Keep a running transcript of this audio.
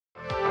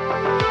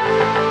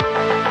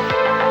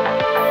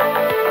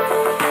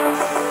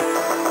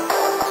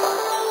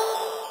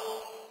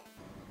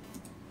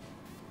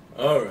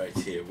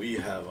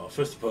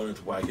first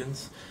opponent,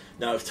 Wagons.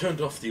 Now I've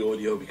turned off the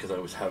audio because I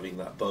was having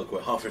that bug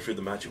where halfway through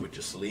the match it would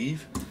just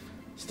leave.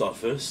 Start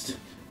first.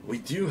 We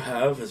do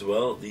have as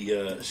well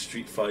the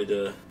Street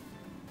Fighter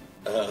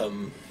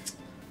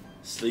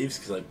sleeves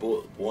because I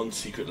bought one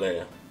secret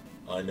layer.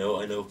 I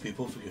know,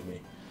 people, forgive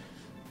me.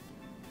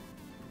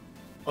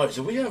 Alright,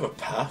 so we have a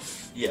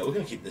path. Yeah, we're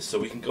going to keep this so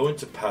we can go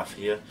into path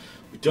here.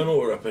 We don't know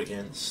what we're up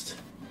against.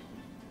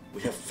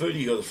 We have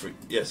 30 other free...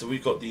 Yeah, so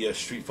we've got the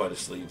Street Fighter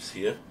sleeves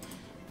here.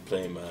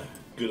 Playing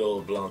good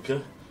old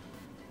Blanca.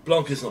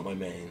 Blanca's not my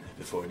main,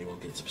 before anyone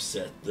gets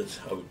upset that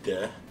I would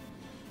dare.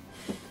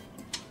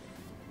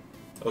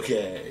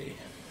 Okay.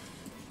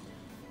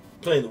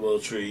 Playing the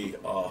World Tree,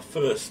 our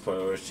first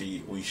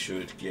priority, we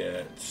should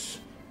get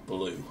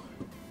blue.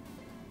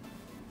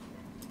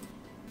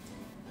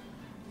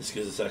 This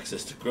gives us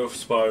access to Growth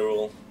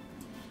Spiral.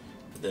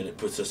 Then it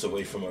puts us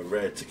away from a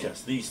red to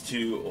cast these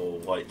two, or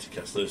white to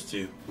cast those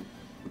two.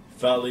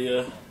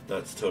 Thalia,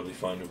 that's totally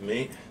fine with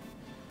me.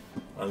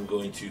 I'm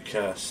going to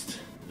cast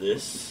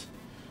this.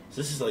 So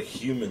this is like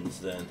humans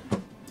then.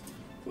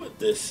 Put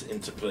this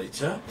into play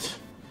tapped.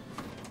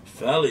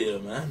 Thalia,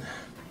 man.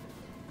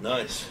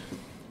 Nice.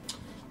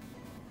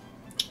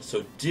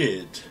 So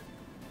did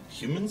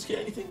humans get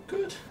anything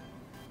good?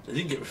 They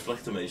didn't get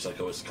Reflector Mage like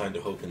I was kind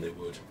of hoping they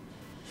would.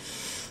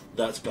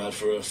 That's bad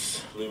for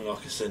us.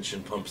 Luminarch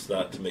Ascension pumps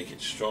that to make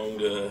it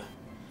stronger.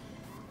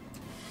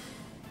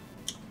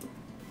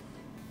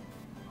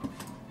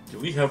 Do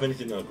we have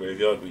anything in our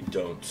graveyard? We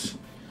don't.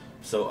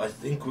 So I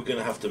think we're going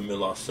to have to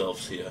mill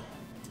ourselves here.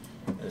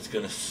 And it's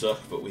going to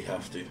suck, but we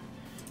have to.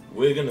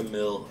 We're going to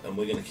mill, and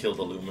we're going to kill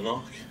the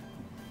Luminarch.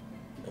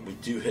 And we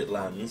do hit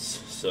lands,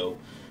 so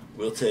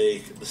we'll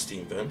take the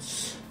Steam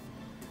Vents.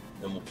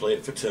 And we'll play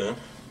it for turn.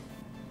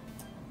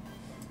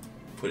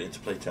 Put it into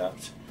play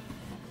tapped.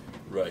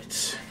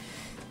 Right.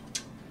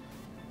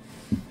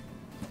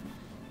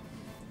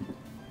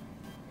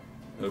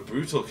 A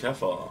Brutal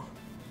Kafar.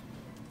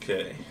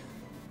 Okay.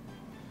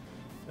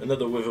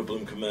 Another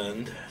Witherbloom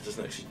command.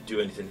 Doesn't actually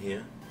do anything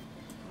here.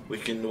 We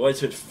can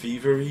Widespread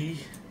Thievery.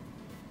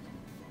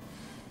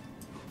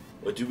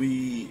 Or do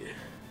we...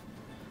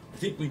 I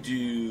think we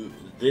do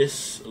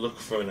this, look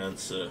for an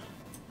answer.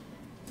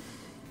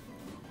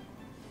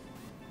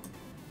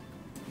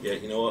 Yeah,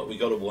 you know what? We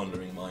got a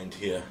Wandering Mind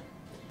here.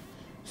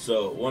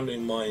 So,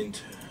 Wandering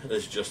Mind,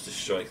 there's Justice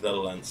Strike.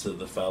 That'll answer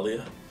the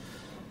Thalia.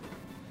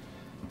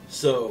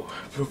 So,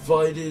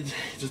 provided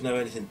he doesn't have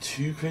anything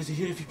too crazy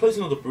here, if he plays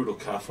another Brutal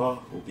Kafar,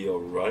 we'll be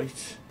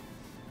alright.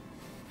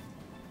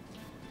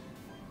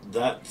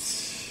 That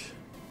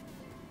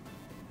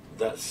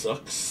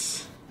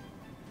sucks.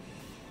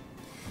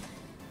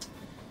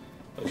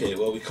 Okay,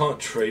 well we can't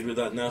trade with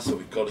that now, so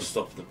we've got to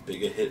stop the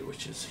bigger hit,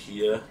 which is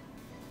here.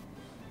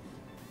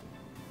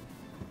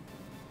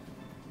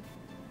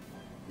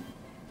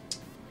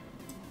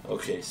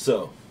 Okay,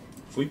 so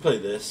if we play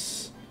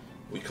this,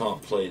 we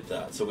can't play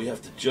that. So we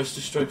have to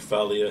Justice Strike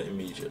Thalia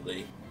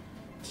immediately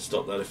to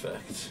stop that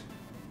effect.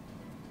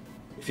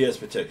 If he has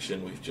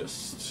protection, I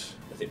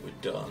think we're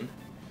done.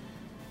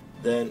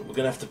 Then we're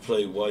going to have to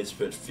play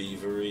Widespread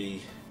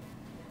Thievery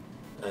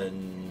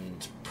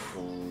and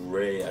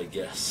pray, I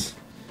guess.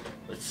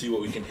 Let's see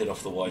what we can hit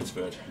off the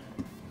Widespread.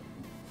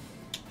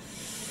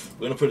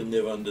 We're going to put a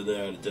Niv under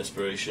there out of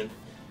desperation.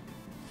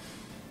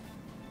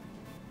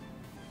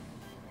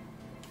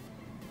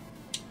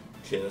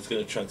 Okay, that's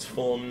going to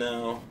transform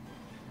now.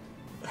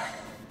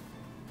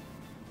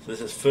 So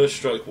this is First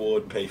Strike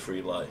Ward, pay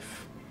free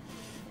life.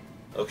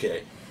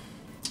 Okay.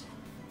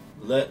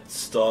 Let's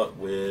start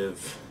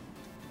with...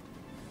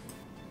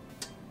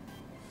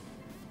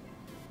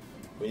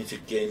 We need to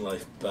gain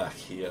life back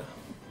here.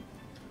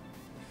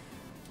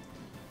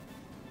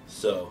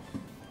 So...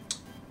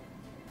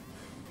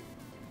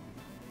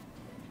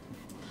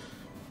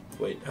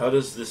 Wait, how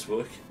does this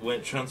work? When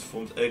it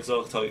transforms,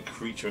 exile target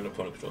creature and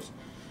opponent controls.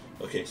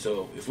 Okay,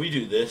 so if we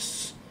do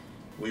this,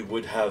 we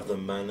would have the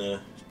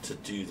mana to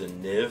do the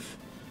Niv,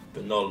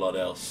 but not a lot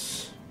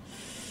else.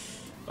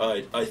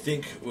 Alright, I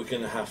think we're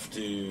going to have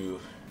to...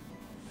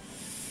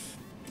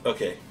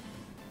 Okay.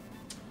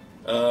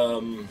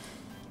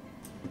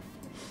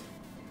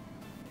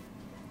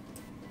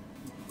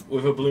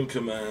 With a Bloom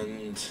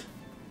command,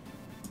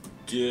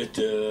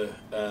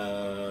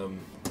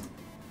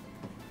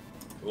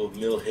 we'll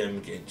mill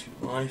him, gain 2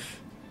 life,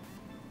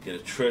 get a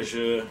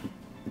treasure,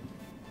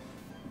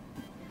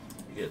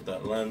 get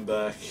that land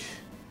back.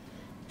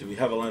 Do we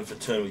have a land for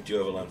turn? We do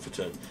have a land for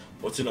turn.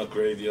 What's in our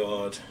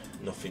graveyard?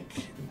 Nothing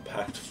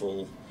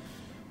impactful.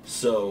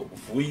 So,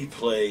 if we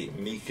play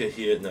Mika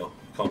here, no,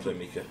 can't play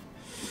Mika.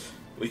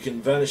 We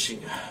can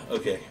Vanishing,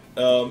 okay,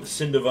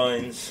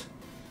 Cindervines.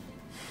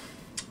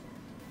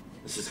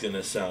 This is going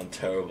to sound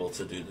terrible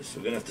to do this.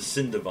 We're going to have to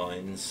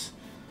Cindervines,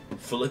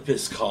 flip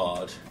his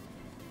card,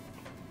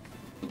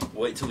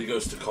 wait till he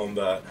goes to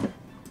combat,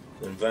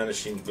 then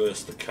Vanishing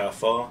versus the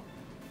Kafar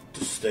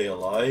to stay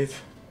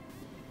alive.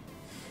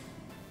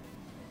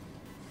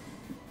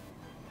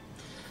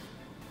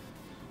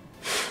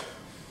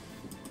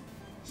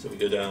 So we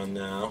go down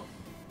now.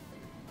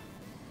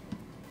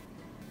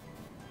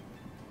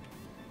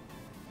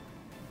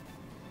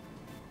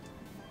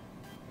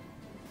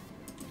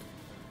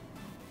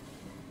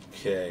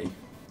 Okay.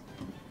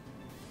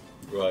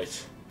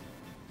 Right.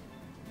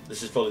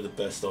 This is probably the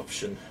best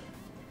option.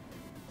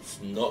 It's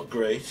not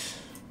great,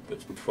 but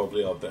it's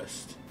probably our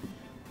best.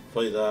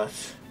 Play that.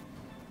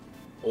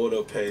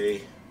 Auto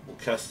pay. We'll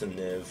cast a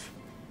Niv.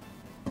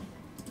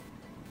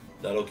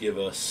 That'll give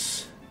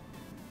us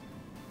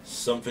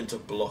something to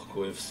block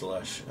with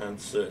 /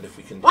 uncertain if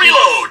we can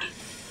reload.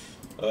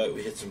 Alright,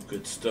 we hit some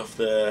good stuff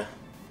there.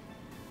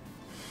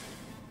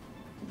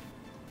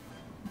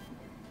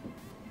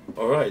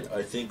 Alright,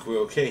 I think we're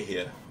okay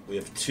here. We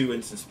have 2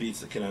 instant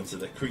speeds that can answer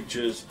their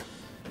creatures.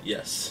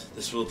 Yes,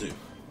 this will do.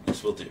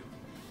 This will do.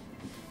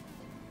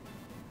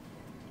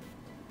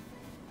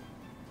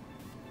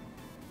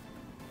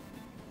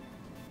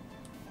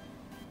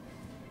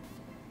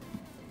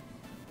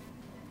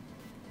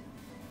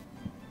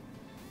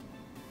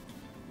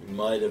 We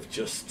might have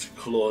just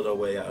clawed our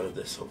way out of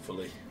this,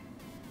 hopefully.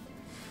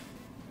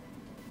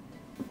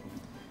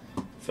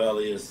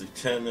 Valia's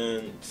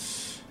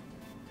lieutenant.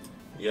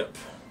 Yep.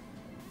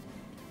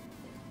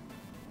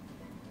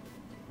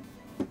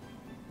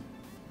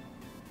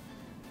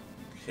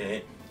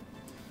 Okay.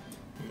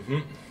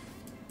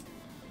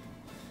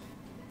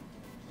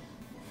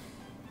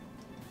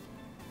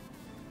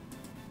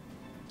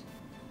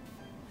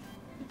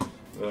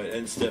 Right,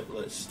 end step,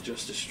 let's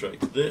Justice Strike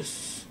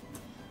this.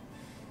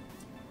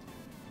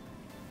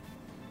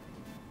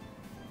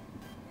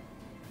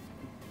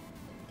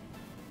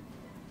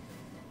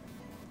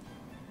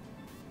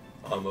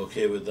 I'm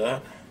okay with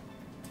that.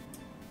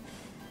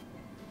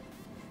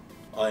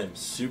 I am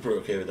super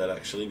okay with that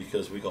actually,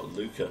 because we got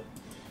Lukka.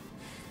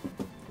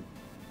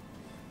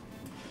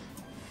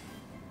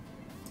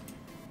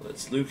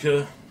 Let's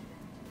Lukka.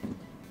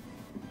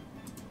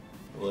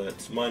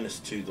 Let's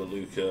 -2 the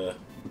Lukka.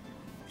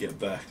 Get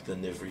back the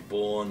Niv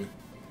Reborn.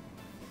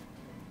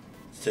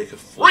 Let's take a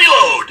full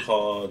reload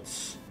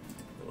cards.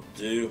 That'll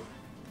do.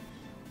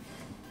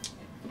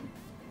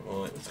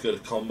 Alright, let's go to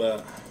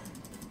combat.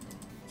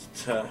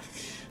 Let's attack.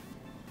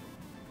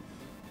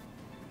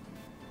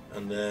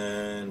 And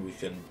then we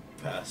can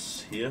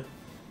pass here.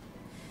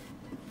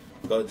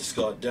 Gotta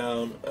discard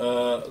down.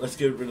 Let's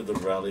get rid of the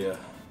Rallier.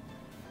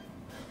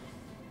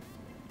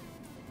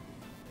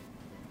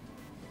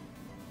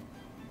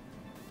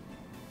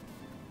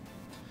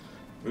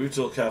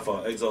 Brutal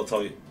Kafar, exile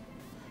target.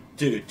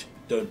 Dude,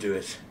 don't do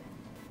it.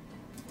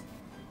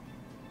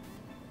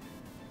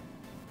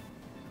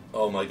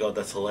 Oh my god,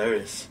 that's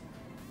hilarious.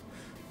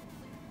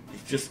 He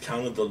just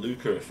countered the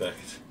Lukka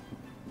effect.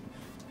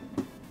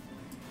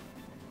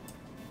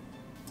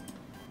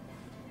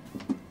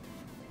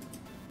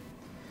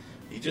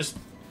 He just...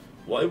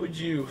 Why would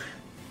you...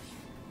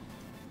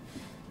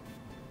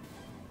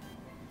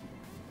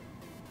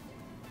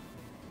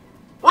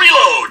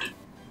 reload.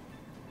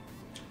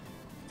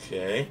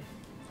 Okay.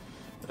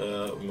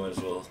 We might as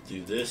well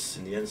do this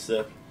in the end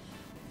step.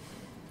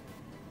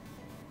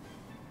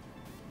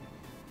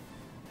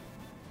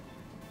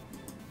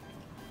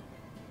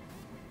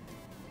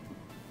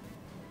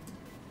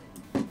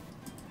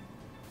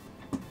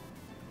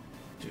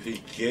 Dude,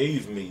 he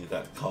gave me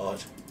that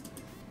card.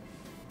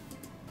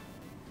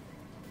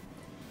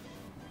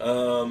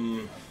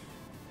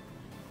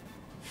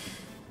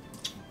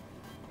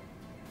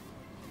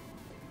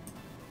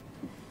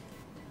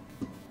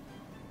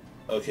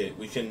 Okay,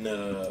 we can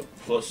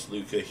plus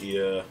Lukka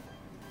here.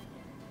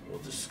 We'll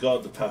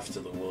discard the Path to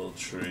the World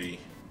Tree.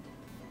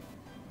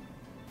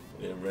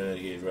 We're going to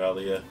Renegade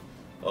Rallier.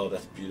 Oh,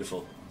 that's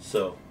beautiful.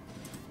 So,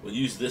 we'll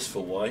use this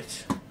for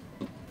white.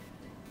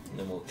 And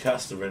then we'll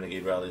cast the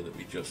Renegade Rallier that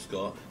we just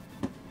got.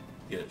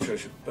 Get a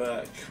treasure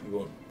back.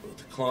 We'll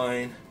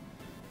decline.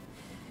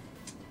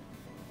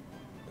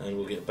 And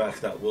we'll get back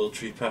that World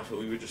Tree path that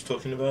we were just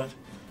talking about.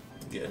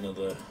 Get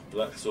another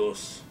black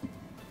source.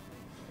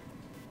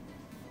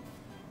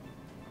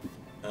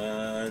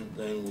 And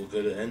then we'll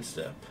go to end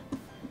step.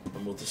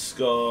 And we'll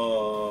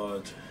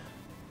discard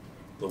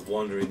the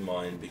Wandering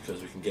Mind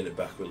because we can get it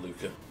back with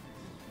Lukka.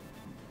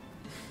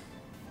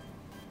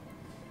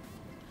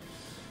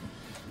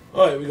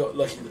 Alright, we got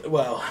lucky.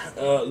 Wow,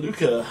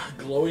 Lukka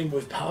glowing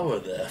with power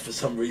there for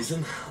some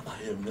reason. I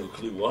have no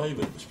clue why,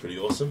 but it was pretty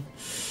awesome.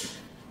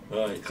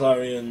 Alright,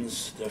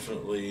 Clarions,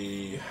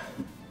 definitely.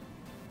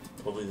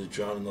 Probably the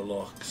Drown in the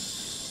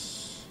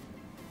Locks.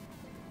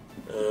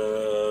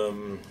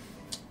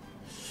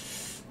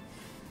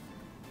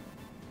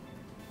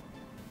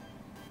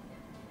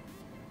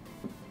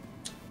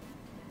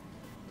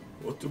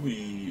 What do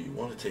we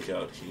want to take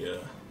out here?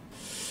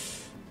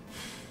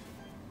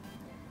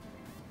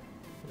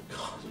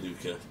 God,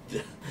 Lukka.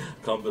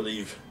 Can't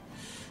believe.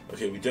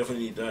 Okay, we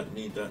definitely need that,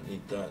 need that,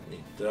 need that,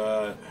 need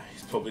that.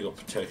 He's probably got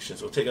protection,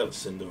 so we'll take out the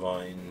Cinder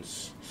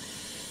Vines.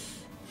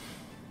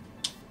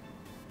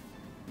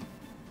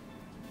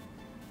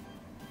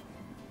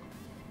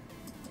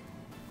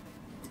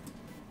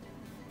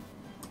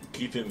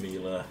 Keep him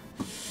Mila.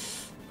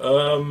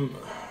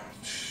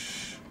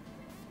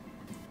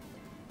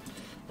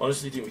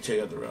 Honestly, I think we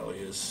take out the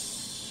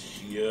Ralliers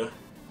here.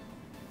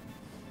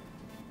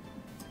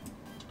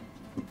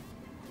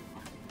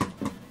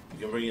 We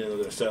can bringing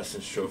another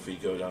Assassin's Trophy,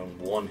 go down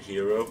 1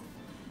 hero.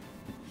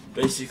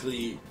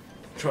 Basically,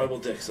 tribal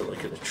decks are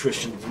like an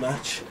attrition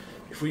match.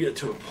 If we get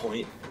to a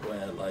point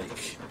where,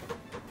 like,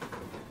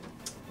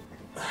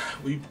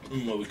 we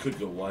could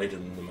go wider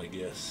than them, I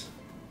guess.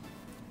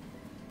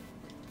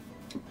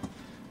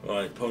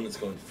 Alright, opponent's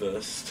going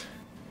first.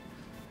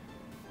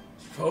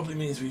 Probably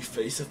means we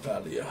face a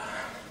Thalia.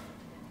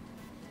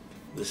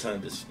 This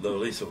hand is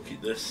lowly, so we'll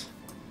keep this.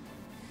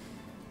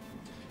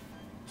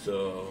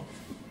 So,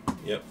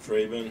 yep,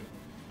 Fraben.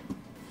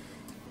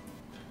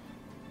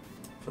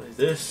 Play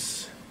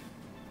this.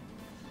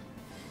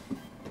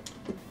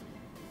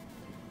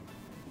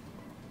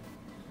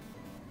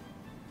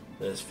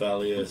 There's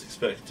Thalia as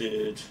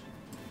expected.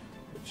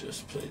 We'll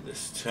just play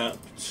this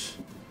tapped.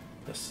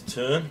 That's the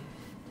turn.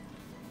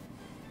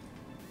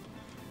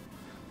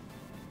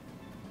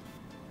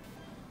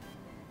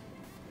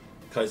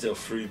 Kaizel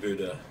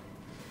Freebooter.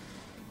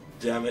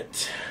 Damn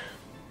it.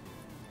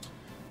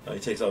 He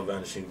takes our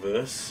Vanishing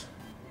Verse.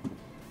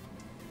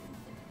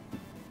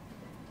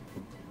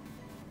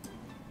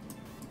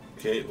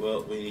 Okay,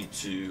 well, we need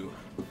to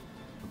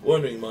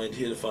Wandering Mind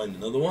here to find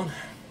another one.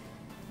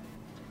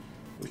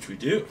 Which we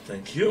do,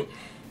 thank you.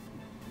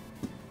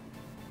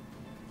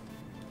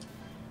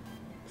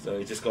 So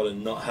we just gotta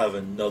not have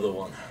another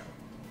one.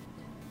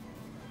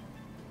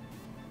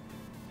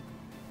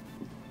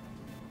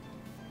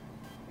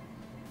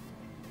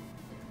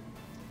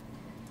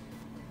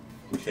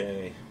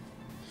 Okay.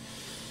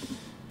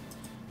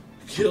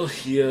 Kill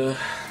here.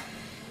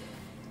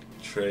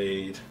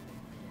 Trade.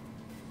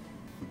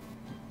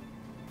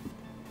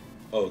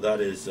 Oh, that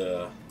is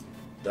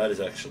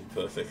actually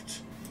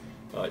perfect.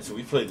 Alright, so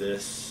we play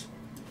this,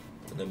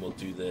 and then we'll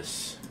do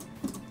this.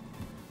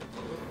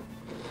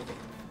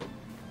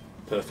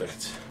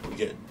 Perfect. We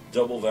get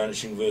double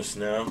Vanishing Verse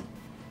now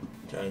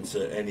to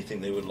answer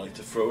anything they would like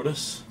to throw at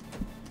us.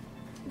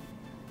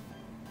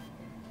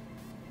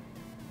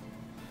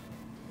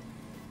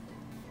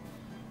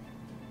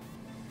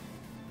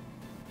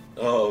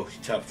 Oh,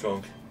 he tapped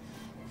trunk.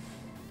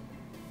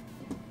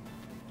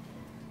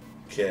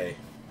 Okay.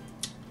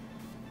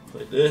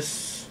 Play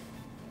this.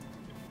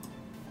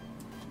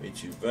 We need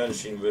to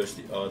Vanishing Verse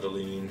the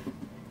Ardaline.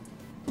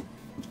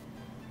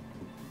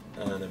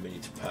 And then we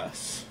need to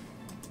pass.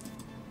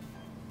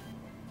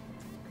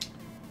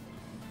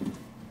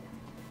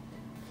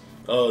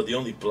 Oh, the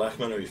only black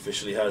mana he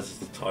officially has is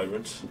the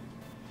Tyrant.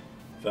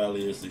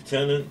 Valia's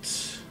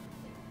Lieutenant.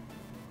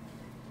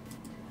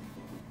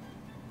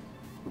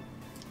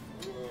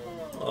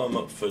 I'm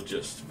up for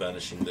just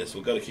vanishing this.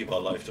 We've got to keep our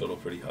life total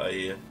pretty high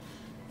here.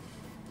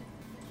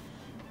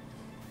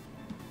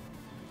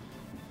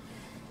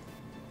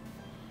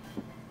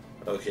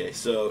 Okay,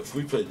 so if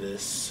we play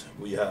this,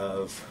 we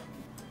have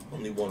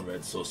only one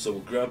red source. So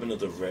we'll grab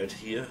another red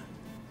here,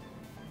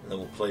 and then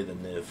we'll play the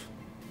Niv.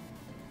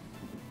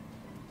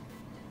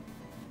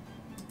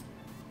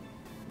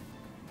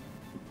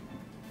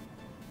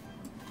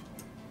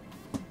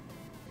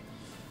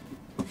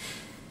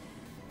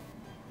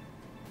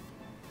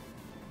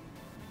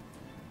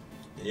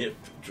 Yep,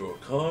 draw a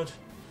card.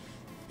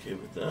 Okay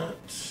with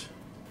that.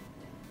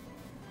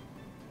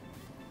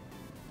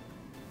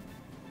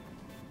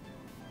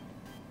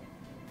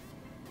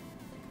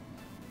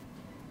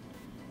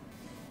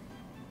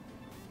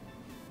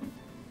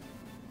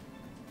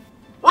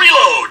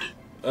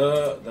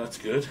 Reload! That's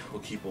good.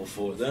 We'll keep all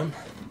 4 of them.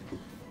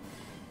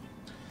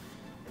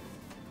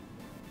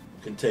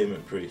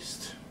 Containment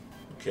Priest.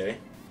 Okay.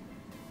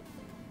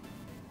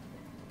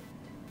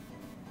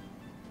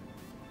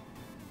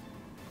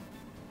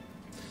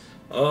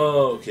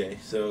 Oh, okay.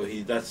 So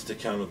that's to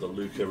counter the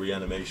Lukka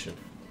reanimation.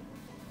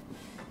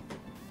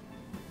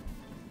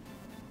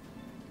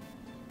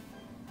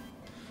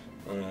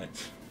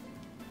 Alright.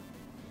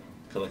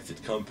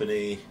 Collected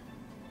Company.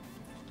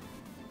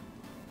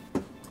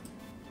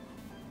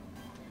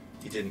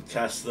 He didn't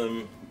cast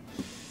them.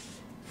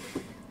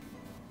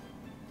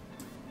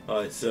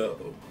 Alright,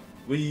 so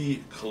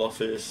we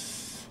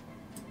Colossus.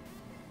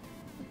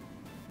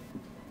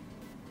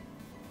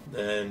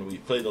 Then we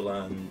play the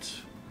land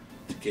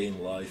to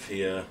gain life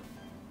here.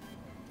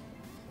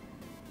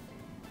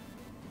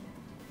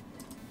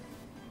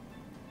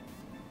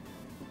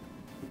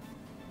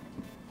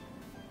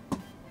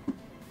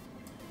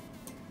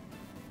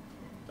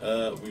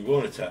 We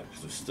won't attack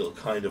because we're still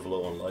kind of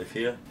low on life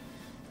here.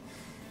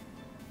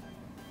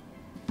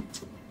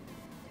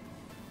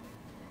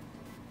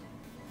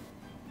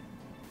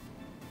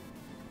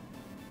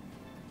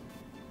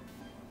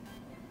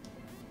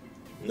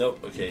 Nope,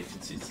 okay,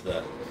 concedes to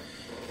that.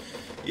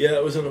 Yeah,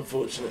 it was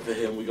unfortunate for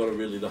him. We got a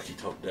really lucky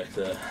top deck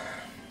there.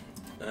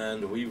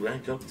 And we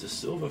rank up to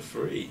silver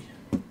 3.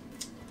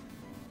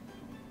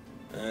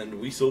 And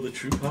we saw the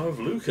true power of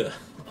Lukka.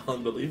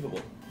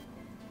 Unbelievable.